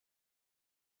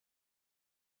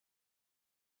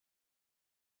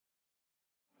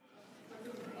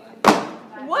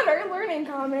What are learning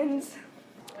commons?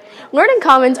 Learning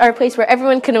commons are a place where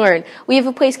everyone can learn. We have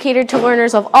a place catered to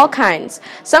learners of all kinds.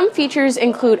 Some features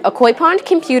include a koi pond,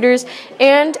 computers,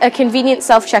 and a convenient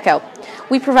self-checkout.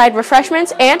 We provide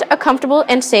refreshments and a comfortable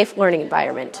and safe learning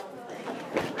environment.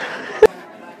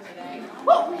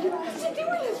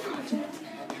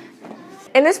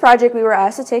 In this project, we were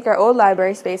asked to take our old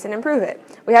library space and improve it.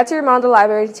 We had to remodel the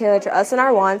library to tailor to us and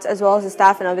our wants, as well as the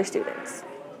staff and other students.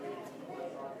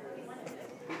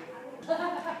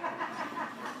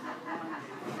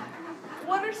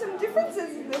 What are some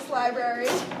differences in this library?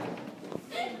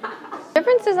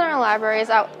 Differences in our libraries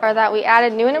are that we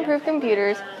added new and improved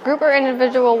computers, group or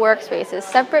individual workspaces,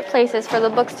 separate places for the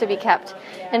books to be kept,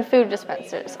 and food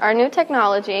dispensers. Our new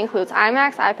technology includes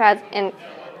iMacs, iPads, and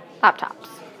laptops.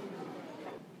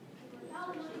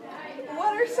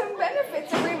 What are some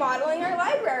benefits of remodeling our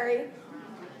library?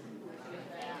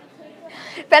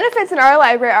 Benefits in our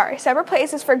library are separate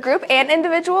places for group and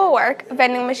individual work,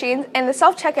 vending machines, and the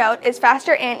self-checkout is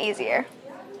faster and easier.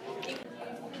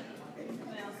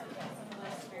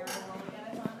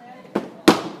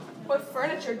 What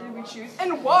furniture did we choose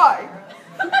and why?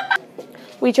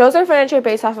 We chose our furniture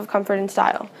based off of comfort and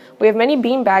style. We have many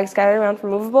bean bags scattered around for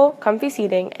movable, comfy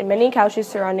seating, and many couches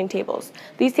surrounding tables.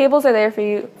 These tables are there for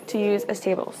you to use as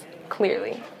tables,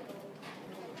 clearly.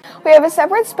 We have a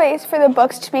separate space for the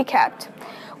books to be kept.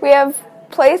 We have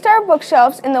placed our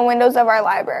bookshelves in the windows of our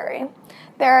library.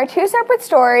 There are 2 separate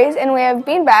stories, and we have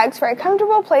bean bags for a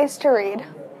comfortable place to read.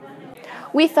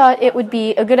 We thought it would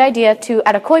be a good idea to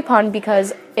add a koi pond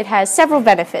because it has several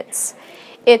benefits.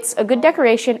 It's a good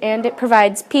decoration and it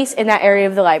provides peace in that area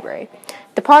of the library.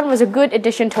 The pond was a good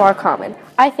addition to our common.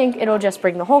 I think it'll just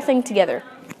bring the whole thing together.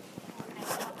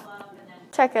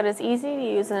 Checkout is easy to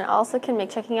use and it also can make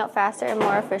checking out faster and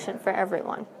more efficient for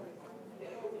everyone.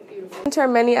 To our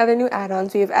many other new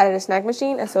add-ons, we have added a snack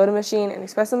machine, a soda machine, an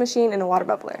espresso machine, and a water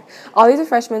bubbler. All these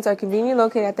refreshments are conveniently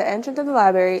located at the entrance of the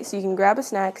library, so you can grab a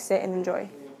snack, sit, and enjoy.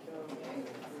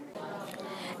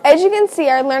 As you can see,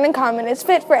 our learning common is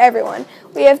fit for everyone.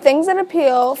 We have things that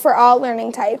appeal for all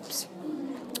learning types.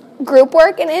 Group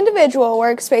work and individual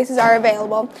workspaces are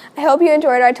available. I hope you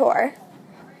enjoyed our tour.